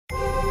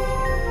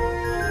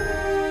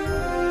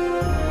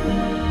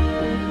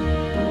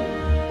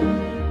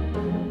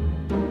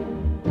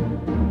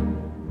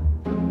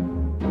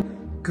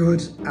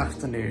Good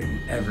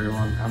afternoon,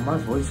 everyone, and my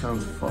voice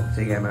sounds fucked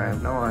again. I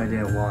have no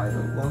idea why,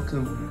 but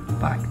welcome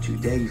back to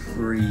day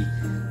 3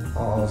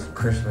 of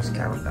Christmas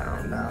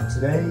Countdown. Now,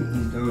 today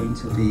is going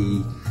to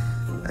be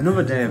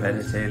another day of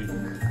editing,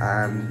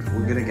 and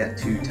we're going to get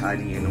to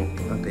tidying up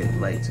a bit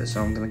later.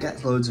 So I'm going to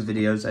get loads of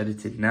videos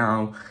edited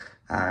now,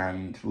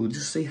 and we'll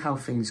just see how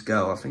things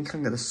go. I think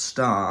I'm going to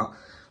start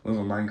with a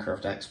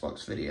Minecraft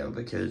Xbox video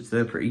because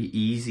they're pretty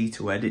easy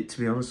to edit,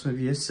 to be honest with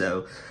you.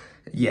 So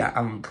yeah,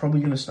 I'm probably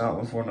going to start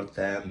with one of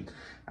them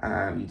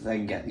and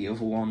then get the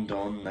other one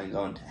done, then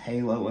go into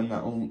Halo, and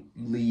that'll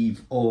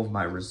leave all of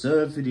my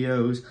reserve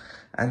videos.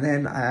 And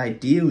then I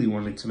ideally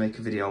wanted to make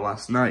a video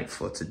last night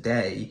for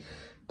today,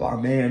 but I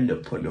may end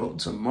up putting it up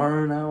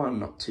tomorrow now, I'm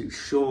not too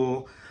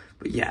sure.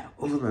 But yeah,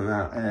 other than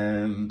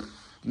that,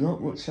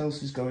 not much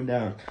else is going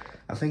down.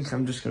 I think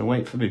I'm just going to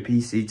wait for my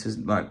PC to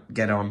like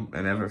get on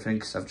and everything,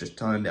 because I've just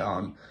turned it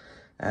on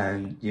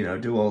and, you know,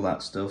 do all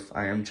that stuff.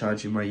 I am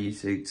charging my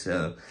YouTube,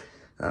 so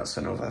that's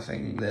another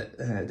thing that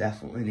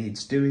definitely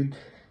needs doing.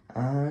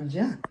 And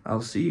yeah,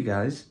 I'll see you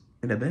guys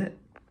in a bit.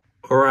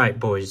 Alright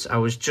boys, I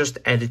was just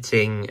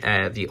editing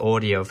the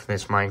audio for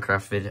this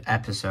Minecraft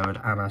episode,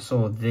 and I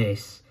saw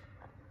this.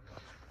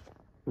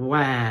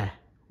 Where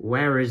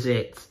is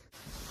it?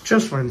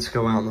 Just went to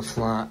go out in the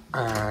flat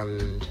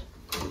and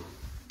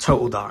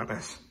total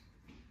darkness.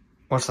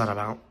 What's that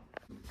about?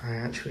 I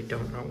actually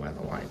don't know where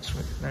the lights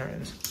went. There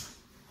it is.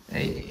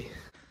 Hey.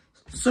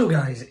 So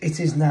guys, it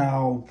is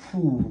now,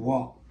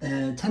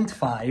 10 to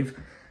 5,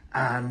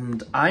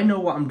 and I know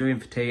what I'm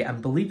doing for tea,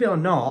 and believe it or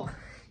not,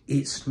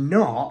 it's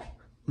not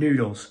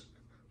noodles.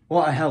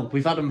 What the hell,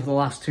 we've had them for the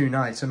last 2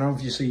 nights, and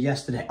obviously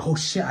yesterday, oh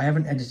shit, I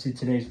haven't edited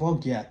today's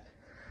vlog yet.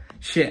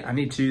 Shit, I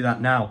need to do that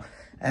now.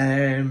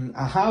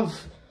 I have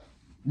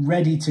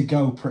ready to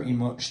go pretty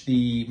much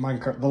the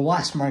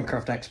last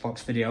Minecraft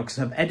Xbox video, because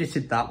I've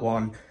edited that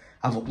one,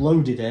 I've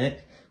uploaded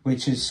it,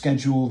 which is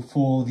scheduled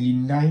for the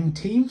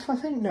 19th, I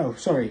think? No,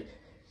 sorry.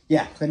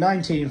 Yeah, the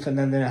 19th, and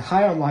then the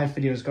High on Life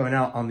video is going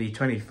out on the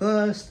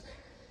 21st.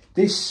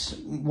 This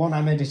one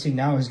I'm editing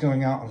now is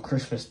going out on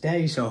Christmas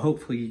Day, so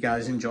hopefully you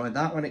guys enjoyed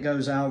that when it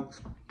goes out.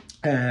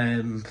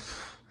 I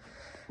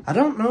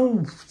don't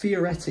know,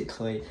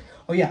 theoretically.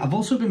 Oh yeah, I've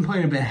also been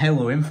playing a bit of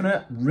Halo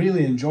Infinite,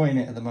 really enjoying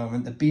it at the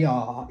moment. The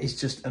BR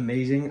is just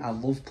amazing, I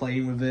love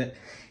playing with it.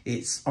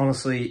 It's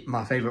honestly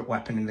my favourite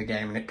weapon in the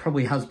game, and it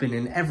probably has been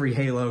in every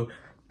Halo,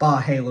 bar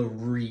Halo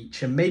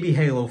Reach, and maybe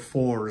Halo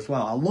 4 as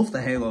well. I love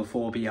the Halo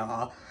 4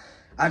 BR.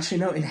 Actually,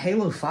 no, in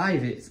Halo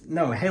 5,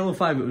 Halo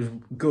 5 it was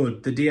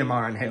good. The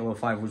DMR in Halo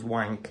 5 was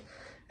wank.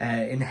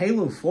 In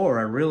Halo 4,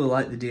 I really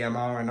liked the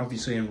DMR, and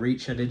obviously in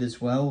Reach I did as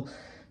well.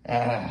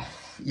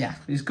 Yeah,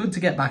 it's good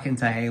to get back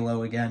into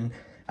Halo again,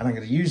 and I'm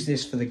going to use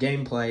this for the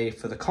gameplay,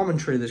 for the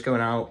commentary that's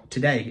going out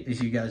today, as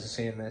you guys are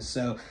seeing this.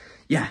 So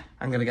yeah,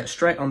 I'm going to get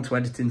straight on to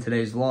editing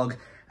today's vlog,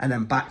 and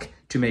then back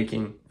to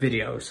making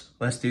videos.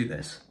 Let's do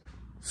this.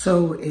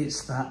 So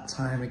it's that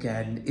time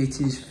again,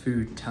 it is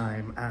food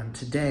time, and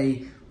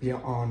today we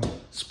are on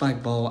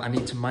spag bowl. I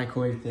need to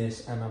microwave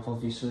this, and I've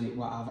obviously,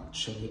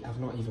 I've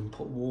not even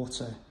put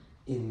water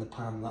in the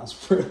pan. That's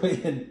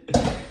brilliant.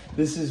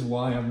 This is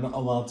why I'm not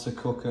allowed to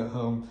cook at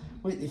home.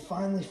 Wait, they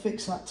finally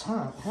fixed that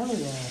tap, hell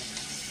yeah.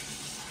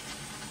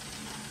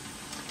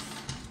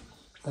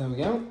 There we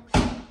go,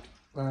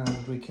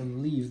 and we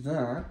can leave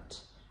that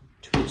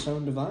to its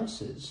own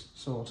devices,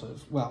 sort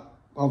of. Well,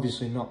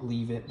 obviously not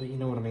leave it, but you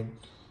know what I mean.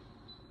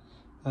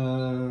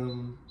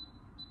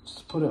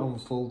 Just put it on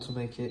full to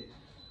make it,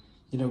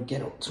 you know,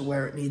 get up to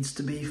where it needs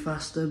to be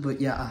faster.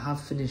 But yeah, I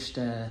have finished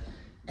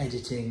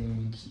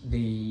editing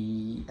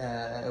the,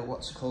 I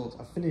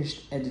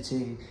finished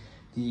editing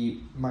the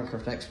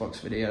Minecraft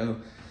Xbox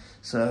video.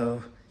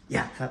 So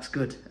yeah, that's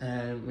good.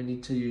 We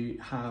need to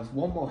have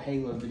one more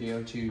Halo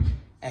video to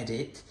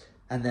edit,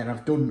 and then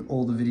I've done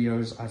all the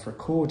videos I've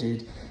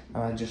recorded,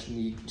 and I just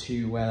need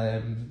to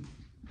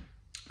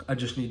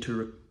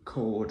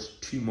record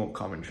 2 more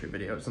commentary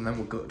videos, and then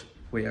we're good.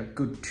 We are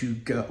good to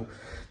go.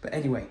 But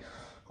anyway,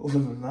 other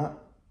than that,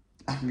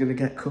 I'm gonna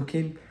get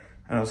cooking,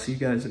 and I'll see you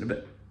guys in a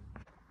bit.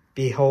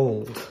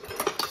 Behold,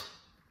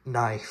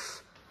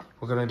 knife.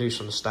 We're gonna do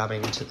some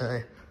stabbing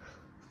today.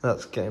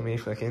 That's getting me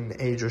fucking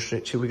age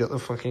restricted. We got the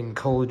fucking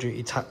Call of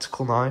Duty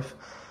tactical knife.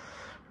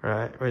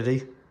 Right,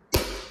 ready?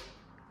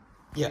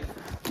 Yeah.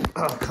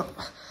 Oh, come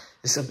on.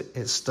 It's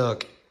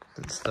stuck.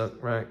 It's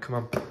stuck. Right, come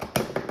on.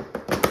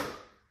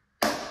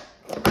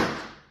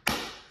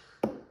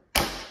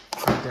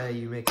 How dare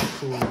you make a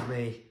fool of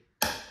me?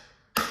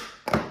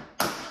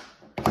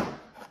 I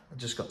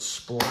just got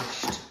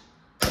splashed.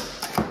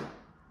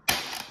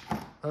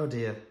 Oh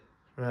dear.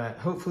 Right,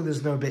 hopefully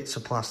there's no bits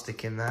of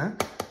plastic in there.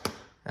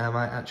 I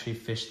might actually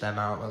fish them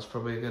out. That's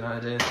probably a good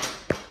idea.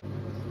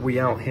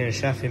 We out here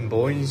chefing,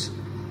 boys.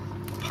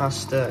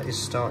 Pasta is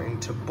starting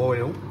to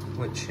boil,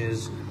 which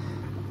is,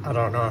 I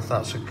don't know if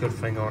that's a good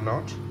thing or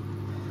not,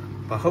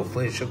 but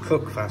hopefully it should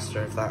cook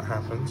faster if that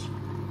happens.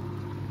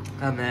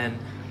 And then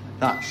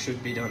that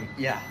should be done,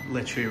 yeah,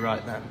 literally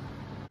right then.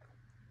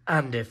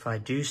 And if I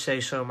do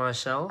say so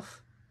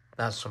myself,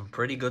 That's some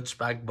pretty good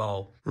spag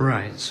bol.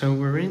 Right, so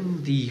we're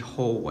in the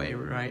hallway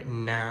right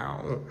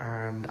now,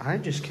 and I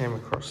just came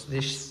across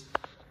this.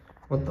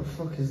 What the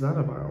fuck is that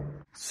about?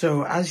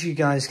 So as you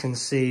guys can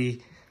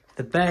see,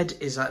 the bed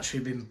is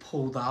actually been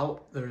pulled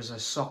out. There is a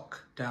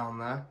sock down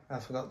there. I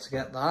forgot to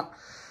get that.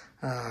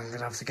 I'm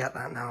gonna have to get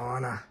that now,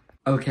 aren't I?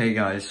 Okay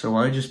guys, so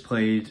I just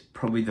played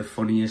probably the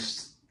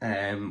funniest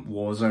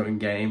Warzone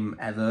game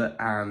ever,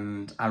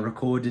 and I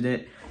recorded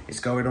it. It's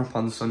going up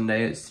on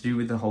Sunday. It's to do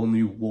with the whole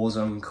new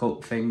Warzone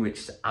Cup thing, which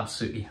is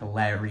absolutely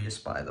hilarious,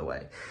 by the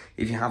way.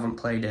 If you haven't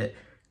played it,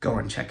 go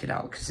and check it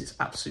out, because it's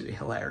absolutely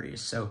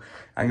hilarious. So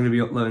I'm going to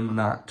be uploading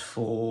that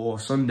for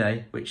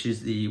Sunday, which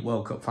is the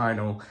World Cup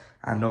final.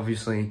 And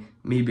obviously,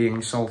 me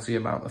being salty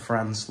about the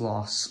France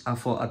loss, I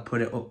thought I'd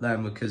put it up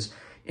then because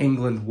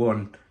England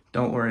won.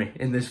 Don't worry,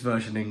 in this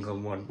version,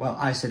 England won. Well,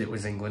 I said it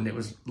was England. It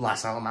was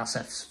Las Almas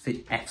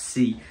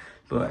FC.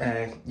 But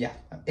yeah,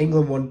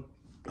 England won,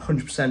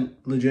 100%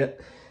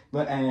 legit.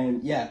 But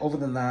yeah, other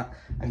than that,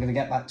 I'm going to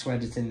get back to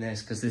editing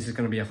this because this is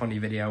going to be a funny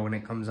video when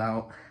it comes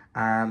out.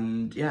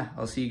 And yeah,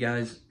 I'll see you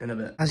guys in a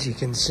bit. As you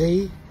can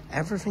see,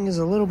 everything is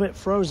a little bit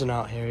frozen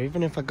out here.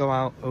 Even if I go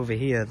out over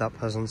here, that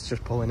person's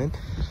just pulling in.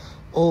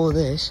 All of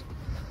this,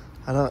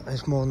 I know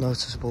it's more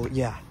noticeable.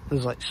 Yeah,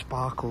 there's like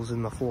sparkles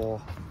in the floor.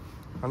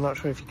 I'm not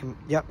sure if you can...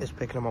 Yep, it's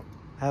picking them up.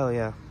 Hell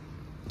yeah.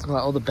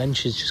 Like all the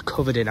benches just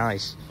covered in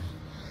ice.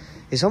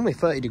 It's only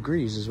 30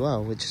 degrees as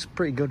well, which is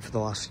pretty good for the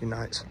last few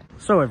nights.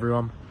 So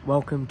everyone,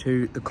 welcome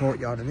to the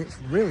courtyard, and it's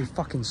really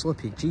fucking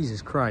slippy,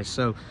 Jesus Christ.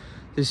 So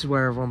this is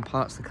where everyone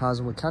parks the cars,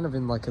 and we're kind of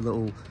in like a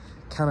little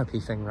canopy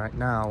thing right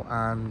now,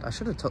 and I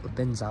should have took the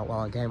bins out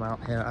while I came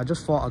out here. I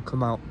just thought I'd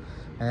come out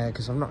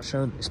because I'm not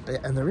showing this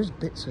bit, and there is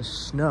bits of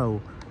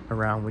snow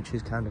around, which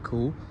is kind of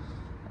cool.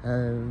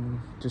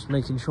 Just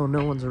making sure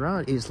no one's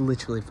around. It's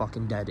literally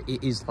fucking dead.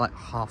 It is like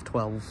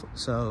 12:30,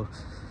 so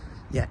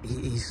yeah, it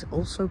is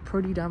also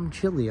pretty damn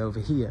chilly over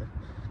here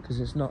because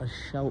it's not as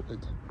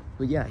sheltered.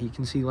 But yeah, you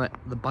can see like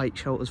the bike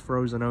shelter's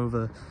frozen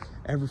over,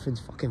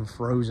 everything's fucking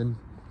frozen.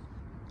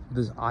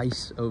 There's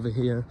ice over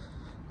here,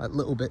 like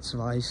little bits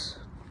of ice.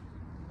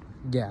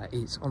 Yeah,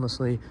 it's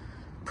honestly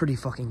pretty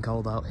fucking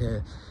cold out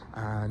here,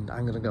 and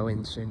I'm gonna go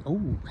in soon. Oh,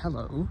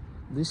 hello,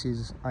 this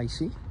is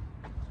icy.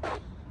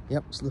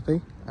 Yep,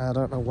 slippy. I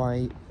don't know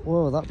why.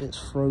 Whoa, that bit's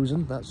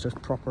frozen. That's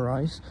just proper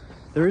ice.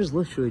 There is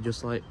literally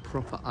just like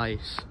proper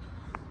ice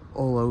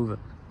all over,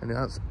 and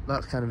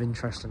that's kind of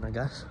interesting, I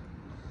guess.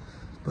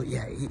 But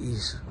yeah, it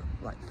is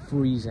like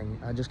freezing.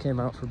 I just came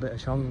out for a bit of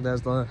chong.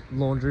 There's the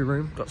laundry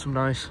room. Got some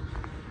nice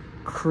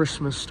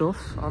Christmas stuff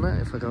on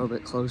it. If I go a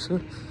bit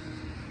closer.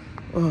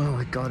 Oh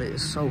my god, it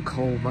is so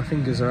cold. My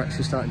fingers are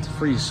actually starting to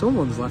freeze.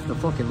 Someone's left the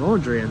fucking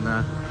laundry in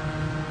there.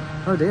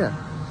 Oh dear.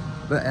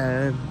 But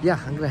yeah,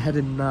 I'm gonna head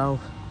in now.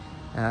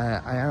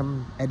 I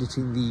am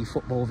editing the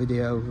football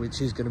video,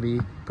 which is gonna be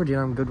pretty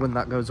damn good when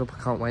that goes up.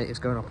 I can't wait. It's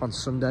going up on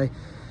Sunday.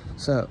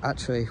 So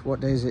actually, what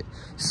day is it?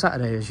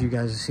 Saturday, as you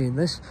guys are seeing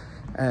this.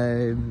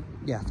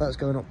 Yeah, that's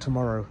going up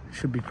tomorrow.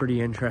 Should be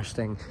pretty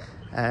interesting.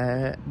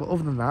 But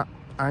other than that,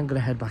 I'm gonna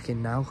head back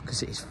in now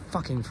because it is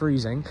fucking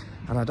freezing,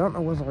 and I don't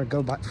know whether I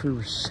go back through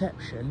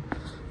reception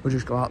or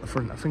just go out the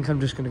front. I think I'm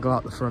just gonna go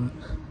out the front.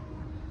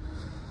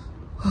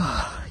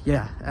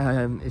 Yeah,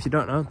 if you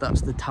don't know,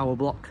 that's the tower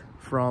block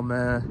from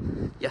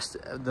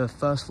the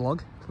first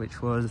vlog,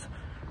 which was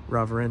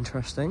rather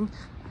interesting.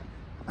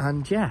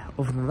 And yeah,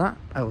 other than that,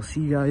 I will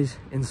see you guys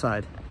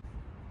inside.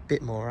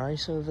 Bit more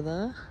ice over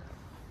there,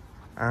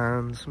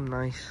 and some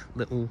nice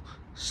little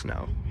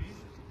snow.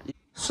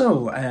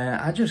 So,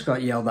 I just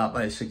got yelled at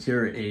by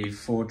security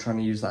for trying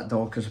to use that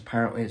door because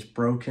apparently it's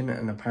broken,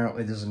 and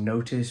apparently there's a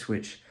notice,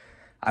 which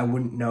I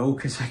wouldn't know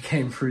because I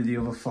came through the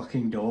other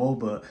fucking door,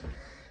 but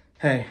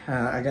hey,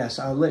 I guess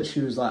I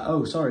literally was like,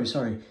 oh, sorry,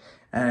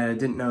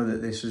 didn't know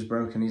that this was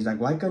broken. He's like,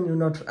 why can you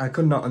not, I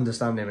could not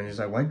understand him, and he's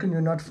like, why can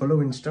you not follow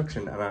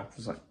instruction? And I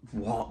was like,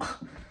 what?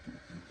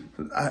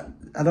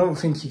 I don't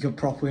think he could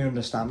properly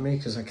understand me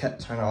because I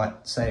kept trying to like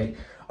say,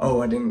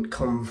 oh, I didn't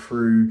come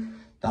through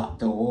that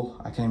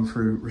door, I came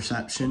through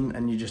reception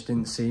and you just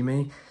didn't see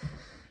me.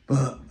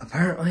 But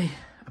apparently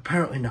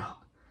not.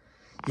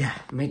 Yeah,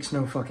 it makes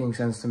no fucking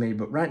sense to me.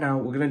 But right now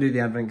we're gonna do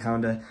the advent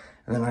calendar,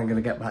 and then I'm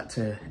gonna get back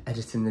to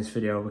editing this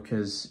video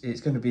because it's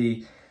gonna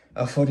be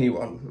a funny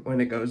one when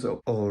it goes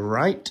up. All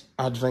right,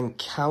 advent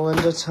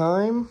calendar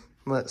time.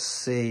 Let's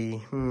see,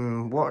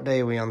 what day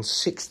are we on?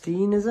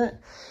 16, is it?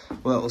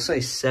 Well, it'll say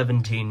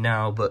 17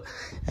 now, but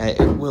it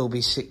will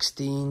be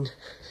 16.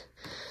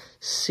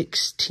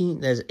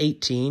 16, there's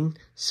 18,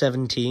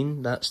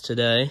 17, that's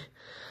today.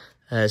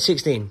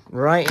 16,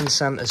 right in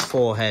Santa's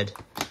forehead.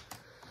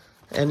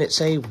 And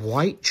it's a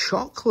white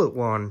chocolate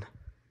one.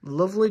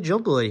 Lovely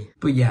jubbly.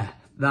 But yeah,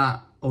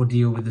 that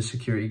ordeal with the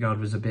security guard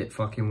was a bit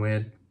fucking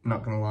weird,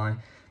 not gonna lie.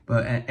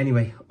 But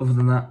anyway, other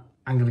than that,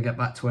 I'm gonna get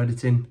back to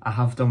editing. I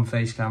have done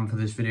face cam for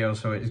this video,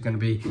 so it is gonna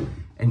be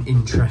an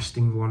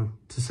interesting one,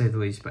 to say the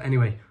least. But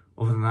anyway,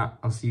 other than that,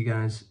 I'll see you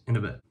guys in a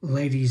bit.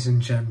 Ladies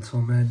and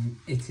gentlemen,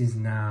 it is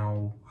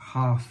now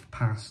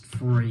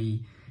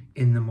 3:30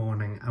 in the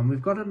morning, and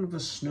we've got another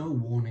snow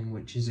warning,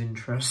 which is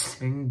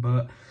interesting.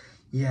 But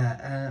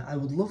yeah, I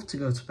would love to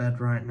go to bed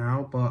right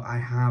now, but I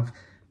have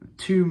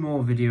 2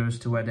 more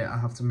videos to edit. I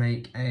have to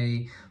make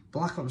a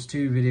Black Ops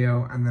 2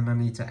 video, and then I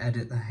need to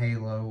edit the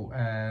Halo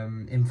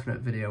Infinite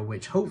video,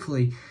 which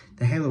hopefully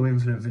the Halo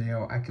Infinite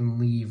video I can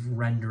leave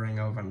rendering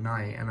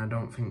overnight, and I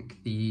don't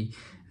think the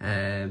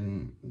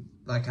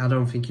I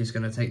don't think it's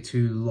going to take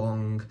too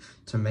long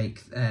to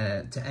make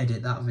to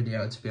edit that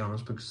video, to be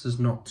honest, because there's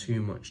not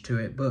too much to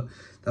it. But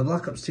the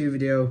Black Ops 2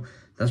 video,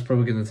 that's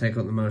probably going to take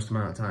up the most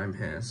amount of time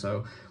here.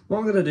 So what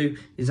I'm going to do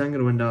is I'm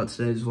going to end out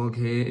today's vlog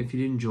here. If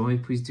you did enjoy,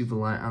 please do the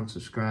like and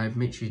subscribe.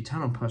 Make sure you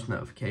turn on post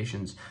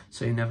notifications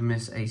so you never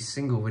miss a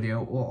single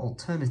video, or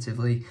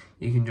alternatively,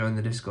 you can join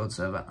the Discord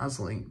server as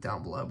linked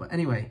down below. But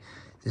anyway,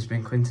 this has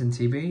been Quinnton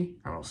TV,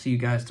 and I'll see you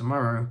guys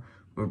tomorrow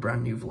with a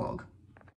brand new vlog.